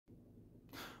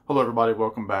Hello everybody,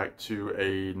 welcome back to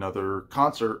another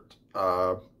concert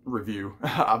review.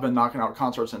 I've been knocking out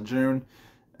concerts in June,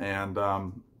 and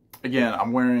again,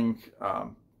 I'm wearing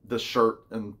this shirt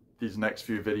in these next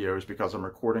few videos because I'm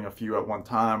recording a few at one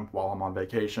time while I'm on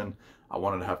vacation. I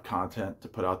wanted to have content to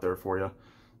put out there for you.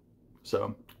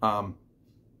 So,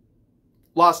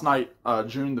 last night,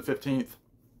 June the 15th,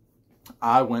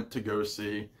 I went to go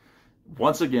see,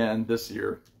 once again this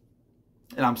year,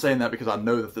 and I'm saying that because I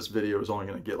know that this video is only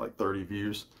going to get like 30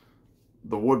 views,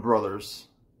 the Wood Brothers,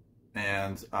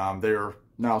 and they're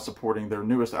now supporting their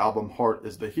newest album, Heart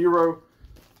is the Hero.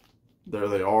 There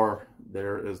they are.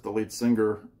 There is the lead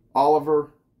singer,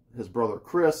 Oliver, his brother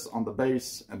Chris on the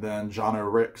bass, and then Jono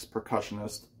Ricks,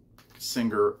 percussionist,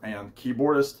 singer, and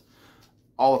keyboardist,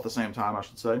 all at the same time, I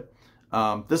should say.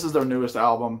 This is their newest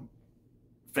album.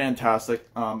 Fantastic.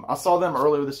 I saw them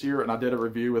earlier this year, and I did a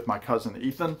review with my cousin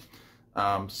Ethan.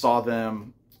 Saw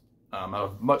them at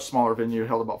a much smaller venue,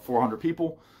 held about 400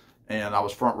 people, and I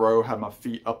was front row, had my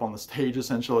feet up on the stage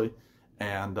essentially.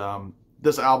 And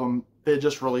this album, they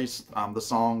just released the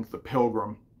song The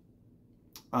Pilgrim,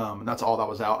 and that's all that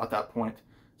was out at that point,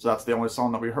 so that's the only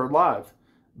song that we heard live.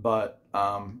 But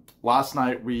last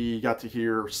night we got to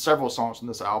hear several songs from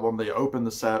this album. They opened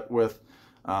the set with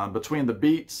Between the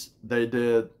Beats. They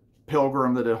did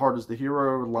Pilgrim, they did Heart is the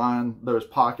Hero, Line Those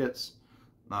Pockets,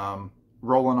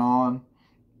 Rolling On,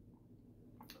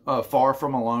 Far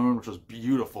From Alone, which was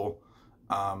beautiful.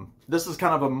 This is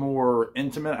kind of a more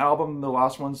intimate album than the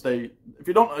last ones. If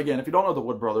you don't know the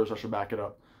Wood Brothers, I should back it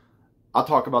up. I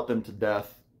talk about them to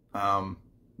death.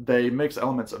 They mix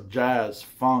elements of jazz,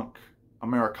 funk,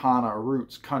 Americana,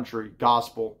 roots, country,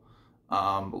 gospel,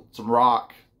 some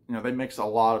rock. You know, they mix a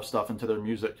lot of stuff into their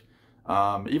music.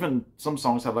 Even some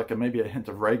songs have like maybe a hint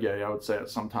of reggae, I would say, at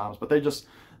sometimes. But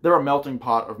they're a melting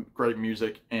pot of great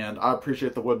music, and I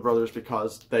appreciate the Wood Brothers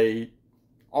because they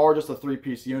are just a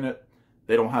three-piece unit.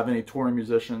 They don't have any touring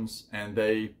musicians, and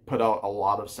they put out a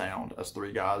lot of sound as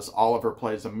three guys. Oliver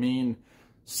plays a mean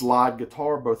slide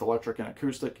guitar, both electric and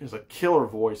acoustic. He has a killer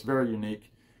voice, very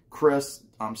unique. Chris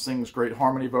sings great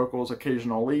harmony vocals,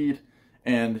 occasional lead,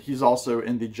 and he's also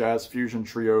in the jazz fusion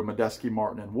trio Medeski,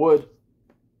 Martin, and Wood.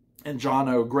 And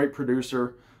Jono, great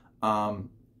producer.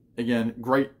 Again,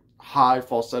 great high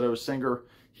falsetto singer.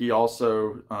 He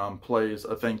also plays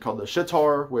a thing called the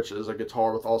shitar, which is a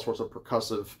guitar with all sorts of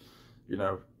percussive,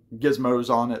 gizmos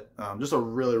on it. Just a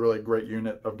really, really great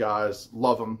unit of guys.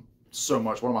 Love them so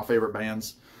much. One of my favorite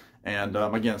bands. And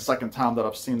again, second time that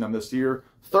I've seen them this year.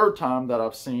 Third time that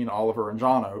I've seen Oliver and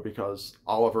Jono, because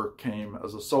Oliver came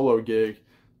as a solo gig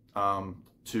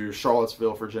to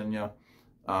Charlottesville, Virginia,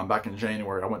 back in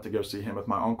January. I went to go see him with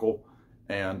my uncle,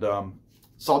 and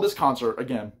saw this concert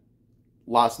again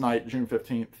last night, June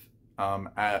 15th,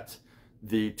 at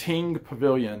the Ting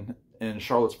Pavilion in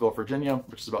Charlottesville, Virginia,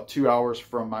 which is about 2 hours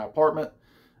from my apartment.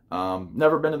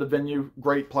 Never been to the venue.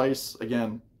 Great place.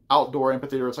 Again, outdoor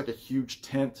amphitheater. It's like a huge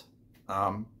tent.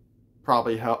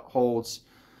 Probably holds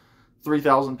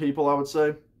 3,000 people, I would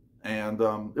say. And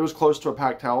it was close to a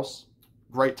packed house.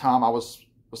 Great time. I was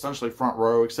essentially front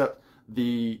row, except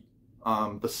the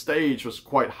stage was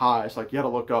quite high. It's like you had to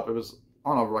look up. It was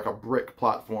on like a brick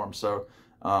platform. So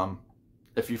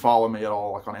if you follow me at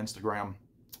all, like on Instagram,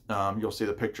 you'll see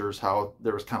the pictures, how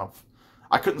there was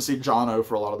I couldn't see Jono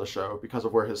for a lot of the show because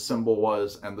of where his cymbal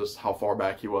was and just how far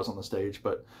back he was on the stage.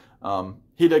 But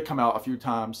he did come out a few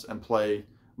times and play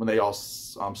when they all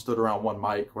stood around one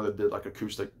mic where they did like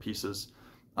acoustic pieces.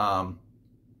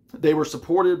 They were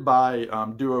supported by a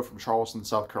duo from Charleston,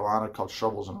 South Carolina called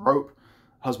Shovels and Rope,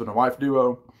 husband and wife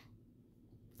duo.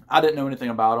 I didn't know anything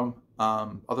about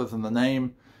them other than the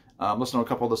name. Listened to a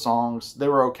couple of the songs. They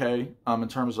were okay in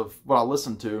terms of what I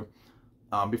listened to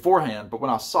beforehand. But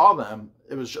when I saw them,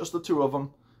 it was just the two of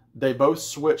them. They both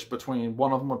switched between,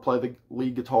 one of them would play the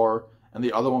lead guitar and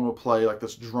the other one would play like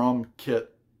this drum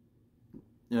kit,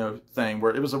 thing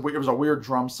where it was a weird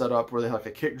drum setup where they had like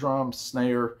a kick drum,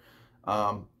 snare,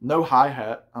 no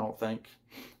hi-hat, I don't think,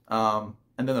 and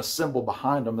then a cymbal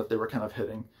behind them that they were kind of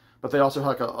hitting. But they also had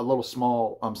like a little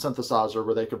small synthesizer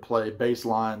where they could play bass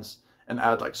lines and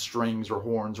add like strings or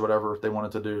horns, whatever they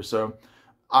wanted to do. So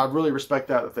I really respect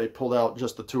that they pulled out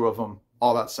just the two of them,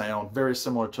 all that sound, very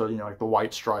similar to, like the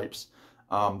White Stripes.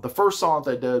 The first song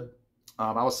that they did,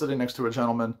 I was sitting next to a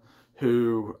gentleman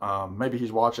who, maybe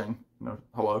he's watching,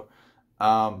 hello.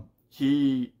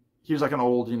 He was like an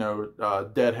old,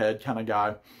 Deadhead kind of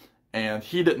guy, and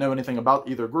he didn't know anything about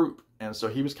either group. And so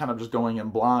he was kind of just going in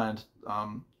blind,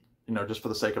 just for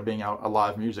the sake of being out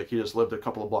live music. He just lived a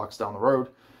couple of blocks down the road.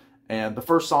 And the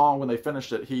first song, when they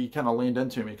finished it, he kind of leaned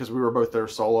into me because we were both there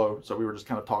solo, so we were just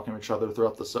kind of talking to each other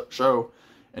throughout the show.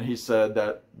 And he said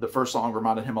that the first song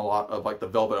reminded him a lot of like the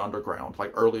Velvet Underground,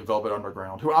 like early Velvet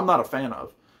Underground, who I'm not a fan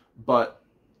of, but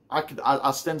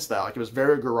I sensed that, like it was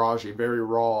very garagey, very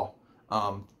raw.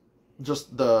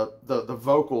 Just the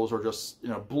vocals are just, you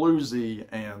know, bluesy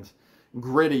and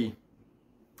gritty.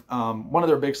 One of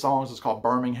their big songs is called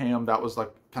Birmingham. That was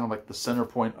like kind of like the center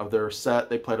point of their set.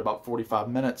 They played about 45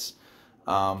 minutes.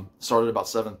 Started about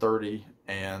 7:30,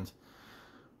 and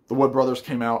the Wood Brothers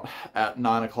came out at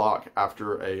 9 o'clock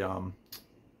after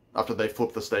they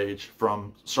flipped the stage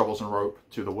from Shovels and Rope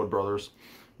to the Wood Brothers.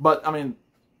 But I mean,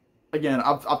 again,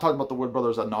 I've talked about the Wood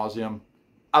Brothers ad nauseum.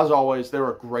 As always, they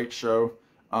were a great show.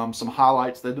 Some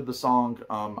highlights: they did the song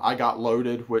 "I Got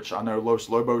Loaded," which I know Los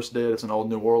Lobos did. It's an old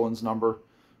New Orleans number.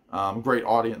 Great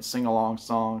audience sing-along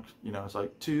song. You know, it's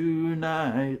like,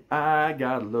 tonight I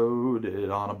got loaded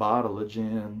on a bottle of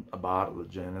gin.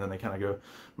 And then they kind of go,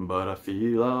 but I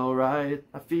feel alright,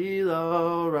 I feel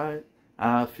alright,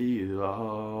 I feel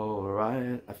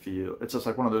alright, I feel. It's just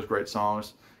like one of those great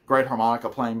songs. Great harmonica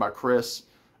playing by Chris.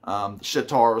 The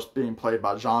shitars being played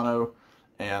by Jono.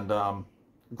 And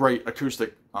great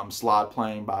acoustic slide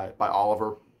playing by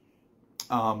Oliver.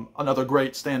 Another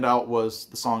great standout was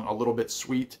the song A Little Bit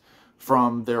Sweet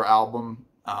from their album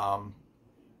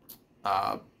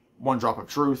One Drop of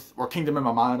Truth, or Kingdom in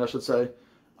My Mind, I should say.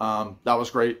 That was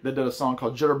great. They did a song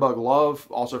called Jitterbug Love,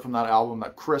 also from that album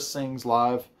that Chris sings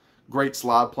live. Great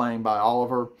slide playing by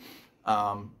Oliver.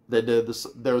 They did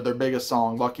their biggest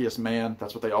song, Luckiest Man.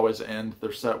 That's what they always end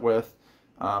their set with.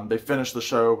 They finished the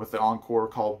show with the encore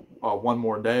called One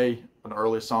More Day, an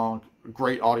early song.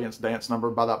 Great audience dance number.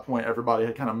 By that point, everybody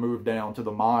had kind of moved down to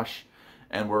the mosh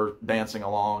and were dancing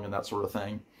along and that sort of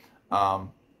thing.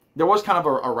 There was kind of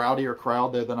a rowdier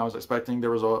crowd there than I was expecting.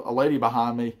 There was a lady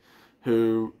behind me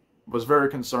who was very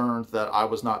concerned that I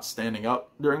was not standing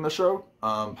up during the show.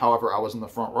 However, I was in the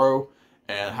front row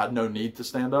and had no need to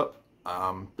stand up.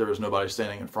 There was nobody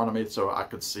standing in front of me, so I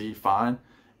could see fine.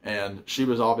 And she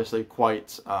was obviously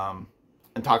quite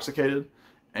intoxicated.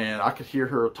 And I could hear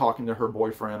her talking to her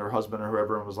boyfriend or husband or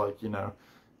whoever, and was like, you know,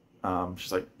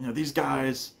 she's like, you know, these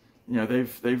guys, you know,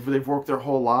 they've worked their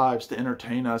whole lives to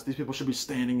entertain us. These people should be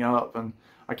standing up. And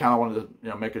I kind of wanted to, you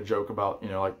know, make a joke about, you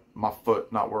know, like my foot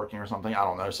not working or something. I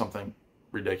don't know, something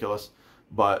ridiculous.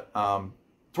 But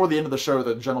toward the end of the show,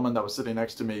 the gentleman that was sitting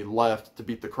next to me left to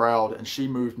beat the crowd, and she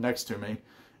moved next to me.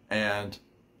 And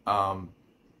I'm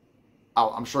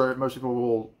sure most people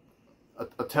will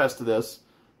attest to this.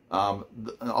 Of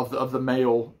the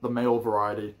male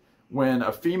variety, when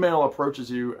a female approaches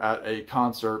you at a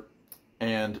concert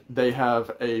and they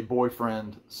have a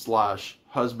boyfriend /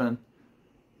 husband,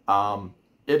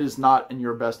 it is not in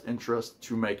your best interest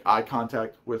to make eye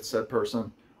contact with said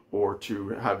person or to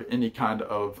have any kind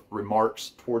of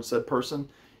remarks towards said person.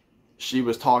 She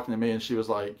was talking to me and she was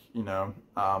like, you know,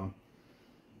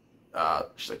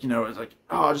 she's like, you know, it's like,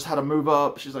 oh, I just had to move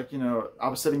up. She's like, you know, I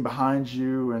was sitting behind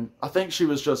you. And I think she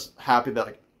was just happy that,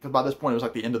 like, because by this point it was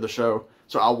like the end of the show.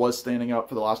 So I was standing up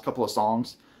for the last couple of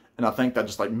songs. And I think that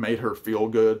just like made her feel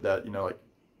good that, you know, like,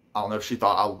 I don't know if she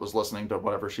thought I was listening to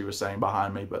whatever she was saying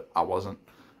behind me, but I wasn't.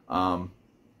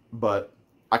 But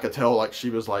I could tell like she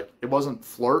was like, it wasn't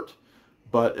flirt,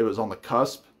 but it was on the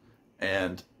cusp.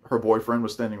 And her boyfriend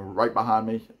was standing right behind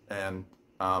me. And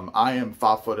I am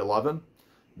 5'11".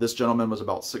 This gentleman was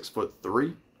about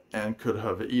 6'3" and could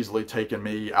have easily taken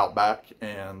me out back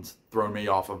and thrown me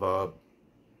off of a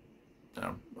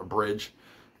bridge.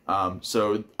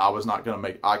 So I was not going to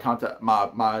make eye contact.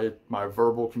 My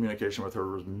verbal communication with her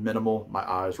was minimal. My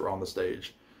eyes were on the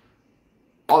stage.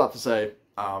 All that to say,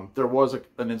 there was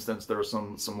an instance. There were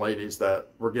some ladies that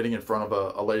were getting in front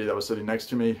of a lady that was sitting next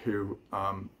to me who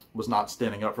was not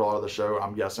standing up for a lot of the show.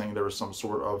 I'm guessing there was some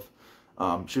sort of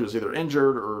she was either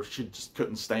injured or she just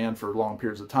couldn't stand for long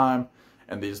periods of time.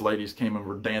 And these ladies came and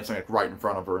were dancing like right in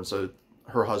front of her. And so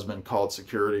her husband called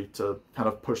security to kind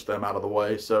of push them out of the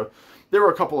way. So there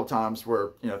were a couple of times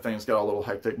where, you know, things got a little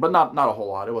hectic, but not a whole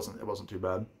lot. It wasn't too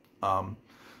bad.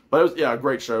 But it was, yeah, a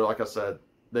great show. Like I said,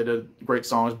 they did great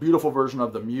songs, beautiful version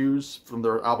of The Muse from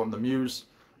their album, The Muse.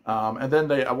 And then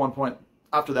they, at one point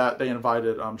after that, they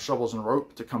invited Shovels and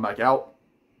Rope to come back out.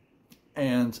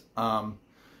 And,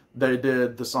 they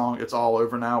did the song It's All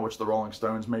Over Now, which the Rolling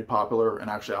Stones made popular, and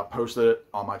actually I posted it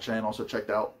on my channel, so check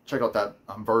out that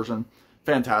version.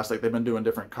 Fantastic. They've been doing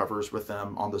different covers with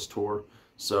them on this tour.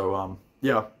 So,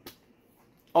 yeah.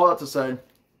 All that to say,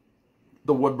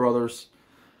 the Wood Brothers,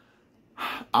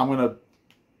 I'm going to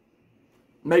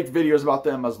make videos about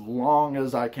them as long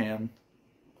as I can,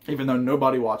 even though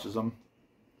nobody watches them.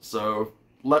 So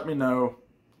let me know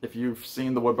if you've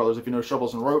seen the Wood Brothers, if you know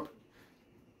Shovels and Rope.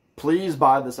 Please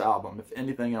buy this album. If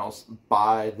anything else,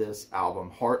 buy this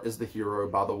album. Heart is the Hero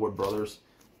by the Wood Brothers.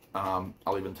 I'll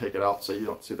even take it out so you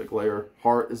don't see the glare.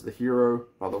 Heart is the Hero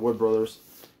by the Wood Brothers.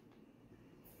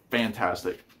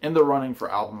 Fantastic. In the running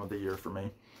for Album of the Year for me.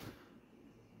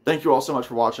 Thank you all so much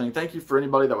for watching. Thank you for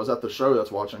anybody that was at the show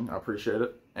that's watching. I appreciate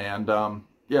it. And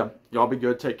yeah, y'all be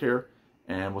good. Take care.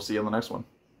 And we'll see you on the next one.